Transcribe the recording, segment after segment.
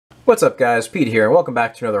What's up guys, Pete here, and welcome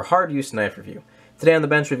back to another hard use knife review. Today on the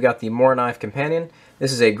bench we've got the Mora Kniv Companion.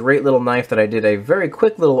 This is a great little knife that I did a very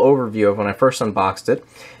quick little overview of when I first unboxed it.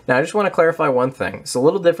 Now I just want to clarify one thing. It's a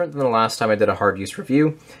little different than the last time I did a hard use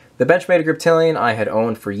review. The Benchmade Griptilian I had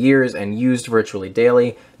owned for years and used virtually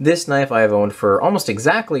daily. This knife I have owned for almost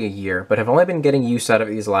exactly a year, but have only been getting use out of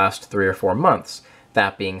it these last 3 or 4 months.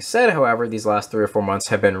 That being said, however, these last 3 or 4 months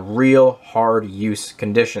have been real hard use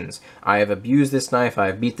conditions. I have abused this knife, I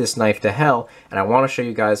have beat this knife to hell, and I want to show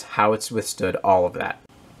you guys how it's withstood all of that.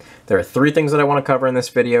 There are 3 things that I want to cover in this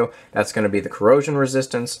video. That's going to be the corrosion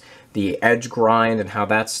resistance, the edge grind and how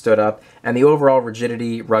that stood up, and the overall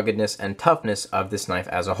rigidity, ruggedness, and toughness of this knife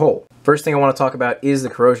as a whole. First thing I want to talk about is the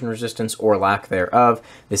corrosion resistance or lack thereof.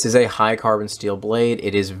 This is a high carbon steel blade.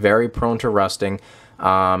 It is very prone to rusting.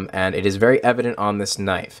 And it is very evident on this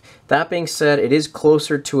knife. That being said, it is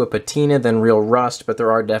closer to a patina than real rust, but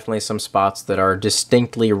there are definitely some spots that are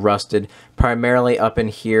distinctly rusted, primarily up in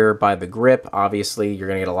here by the grip. Obviously, you're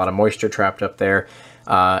going to get a lot of moisture trapped up there.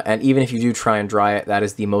 And even if you do try and dry it, that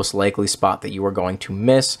is the most likely spot that you are going to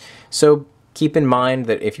miss. So keep in mind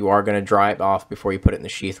that if you are going to dry it off before you put it in the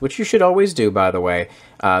sheath, which you should always do, by the way,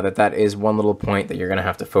 that is one little point that you're going to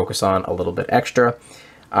have to focus on a little bit extra.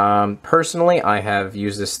 Personally, I have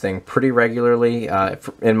used this thing pretty regularly.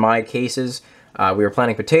 In my cases, we were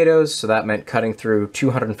planting potatoes, so that meant cutting through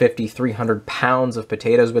 250, 300 pounds of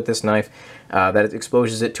potatoes with this knife. That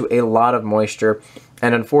exposes it to a lot of moisture,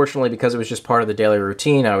 and unfortunately, because it was just part of the daily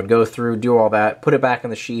routine, I would go through, do all that, put it back in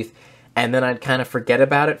the sheath, and then I'd kind of forget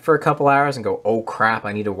about it for a couple hours and go, oh crap,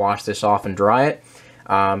 I need to wash this off and dry it.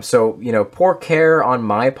 So, you know, poor care on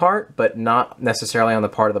my part, but not necessarily on the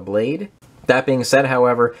part of the blade. That being said,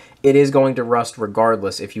 however, it is going to rust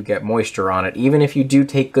regardless if you get moisture on it. Even if you do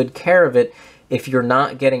take good care of it, if you're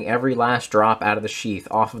not getting every last drop out of the sheath,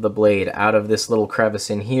 off of the blade, out of this little crevice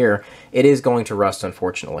in here, it is going to rust,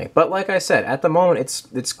 unfortunately. But like I said, at the moment,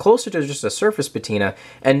 it's closer to just a surface patina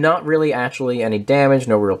and not really actually any damage,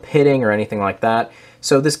 no real pitting or anything like that.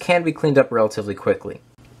 So this can be cleaned up relatively quickly.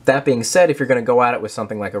 That being said, if you're going to go at it with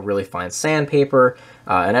something like a really fine sandpaper,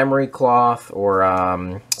 an emery cloth, or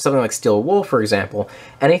something like steel wool, for example,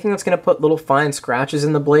 anything that's going to put little fine scratches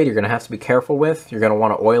in the blade, you're going to have to be careful with. You're going to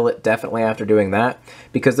want to oil it definitely after doing that,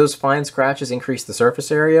 because those fine scratches increase the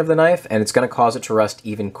surface area of the knife, and it's going to cause it to rust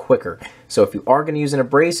even quicker. So if you are going to use an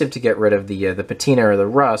abrasive to get rid of the patina or the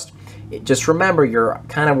rust, just remember you're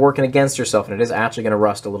kind of working against yourself, and it is actually going to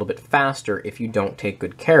rust a little bit faster if you don't take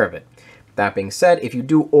good care of it. That being said, if you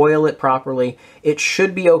do oil it properly, it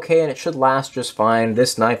should be okay and it should last just fine.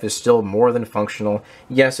 This knife is still more than functional.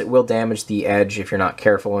 Yes, it will damage the edge if you're not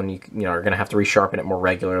careful and you are going to have to resharpen it more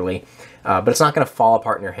regularly, but it's not going to fall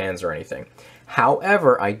apart in your hands or anything.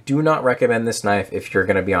 However, I do not recommend this knife if you're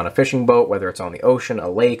going to be on a fishing boat, whether it's on the ocean, a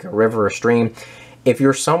lake, a river, a stream. If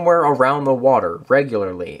you're somewhere around the water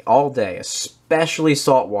regularly, all day, especially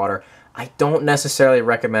salt water, I don't necessarily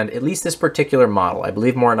recommend at least this particular model. I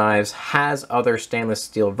believe Mora Knives has other stainless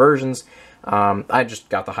steel versions. I just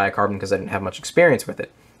got the high carbon because I didn't have much experience with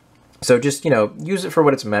it. So just, you know, use it for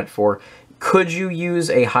what it's meant for. Could you use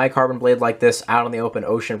a high carbon blade like this out on the open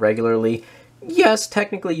ocean regularly? Yes,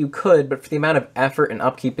 technically you could, but for the amount of effort and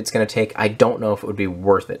upkeep it's going to take, I don't know if it would be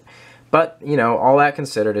worth it. But, you know, all that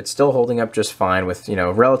considered, it's still holding up just fine with, you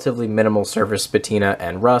know, relatively minimal surface patina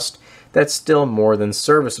and rust. That's still more than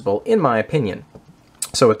serviceable, in my opinion.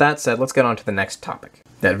 So with that said, let's get on to the next topic.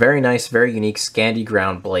 That very nice, very unique Scandi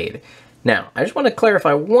ground blade. Now, I just want to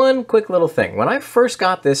clarify one quick little thing. When I first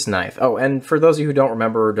got this knife, oh, and for those of you who don't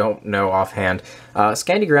remember or don't know offhand,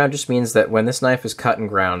 Scandi ground just means that when this knife is cut and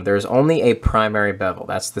ground, there's only a primary bevel.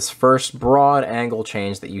 That's this first broad angle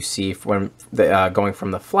change that you see when going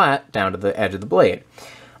from the flat down to the edge of the blade.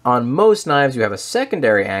 On most knives, you have a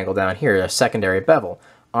secondary angle down here, a secondary bevel.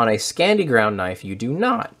 On a Scandi ground knife, you do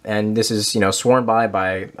not. And this is, you know, sworn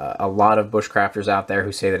by a lot of bushcrafters out there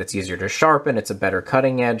who say that it's easier to sharpen, it's a better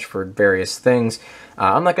cutting edge for various things.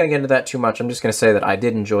 I'm not going to get into that too much. I'm just going to say that I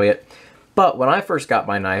did enjoy it. But when I first got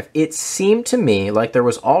my knife, it seemed to me like there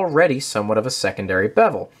was already somewhat of a secondary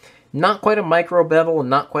bevel. Not quite a micro bevel,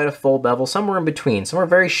 not quite a full bevel, somewhere in between. Somewhere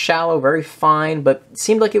very shallow, very fine, but it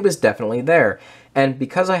seemed like it was definitely there. And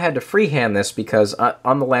because I had to freehand this, because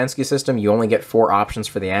on the Lansky system, you only get 4 options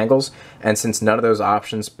for the angles, and since none of those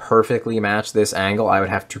options perfectly match this angle, I would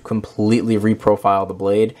have to completely reprofile the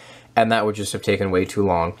blade, and that would just have taken way too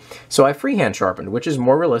long. So I freehand sharpened, which is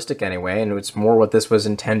more realistic anyway, and it's more what this was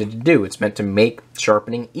intended to do. It's meant to make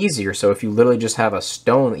sharpening easier, so if you literally just have a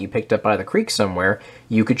stone that you picked up by the creek somewhere,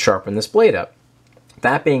 you could sharpen this blade up.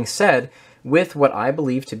 That being said, with what I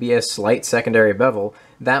believe to be a slight secondary bevel,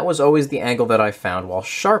 that was always the angle that I found while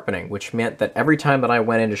sharpening, which meant that every time that I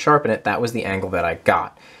went in to sharpen it, that was the angle that I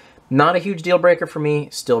got. Not a huge deal breaker for me,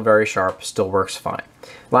 still very sharp, still works fine.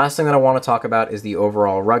 Last thing that I want to talk about is the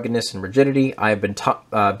overall ruggedness and rigidity. I have been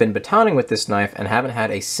batoning with this knife and haven't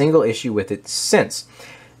had a single issue with it since.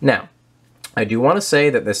 Now, I do want to say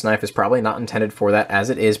that this knife is probably not intended for that, as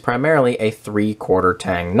it is primarily a 3/4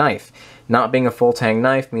 tang knife. Not being a full tang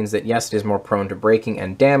knife means that yes, it is more prone to breaking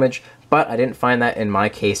and damage, but I didn't find that in my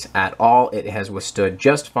case at all. It has withstood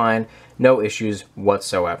just fine, no issues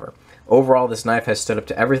whatsoever. Overall, this knife has stood up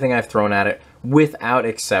to everything I've thrown at it, without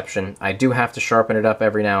exception. I do have to sharpen it up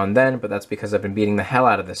every now and then, but that's because I've been beating the hell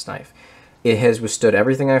out of this knife. It has withstood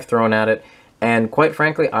everything I've thrown at it, and quite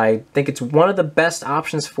frankly, I think it's one of the best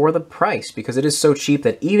options for the price, because it is so cheap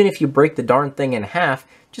that even if you break the darn thing in half,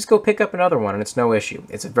 just go pick up another one and it's no issue.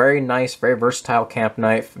 It's a very nice, very versatile camp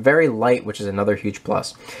knife, very light, which is another huge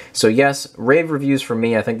plus. So yes, rave reviews from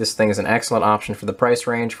me. I think this thing is an excellent option for the price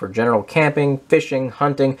range for general camping, fishing,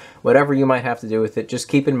 hunting, whatever you might have to do with it. Just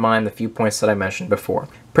keep in mind the few points that I mentioned before.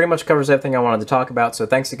 Pretty much covers everything I wanted to talk about, so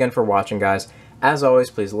thanks again for watching, guys. As always,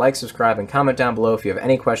 please like, subscribe, and comment down below if you have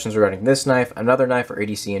any questions regarding this knife, another knife, or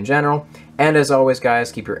ADC in general. And as always,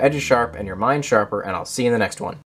 guys, keep your edges sharp and your mind sharper, and I'll see you in the next one.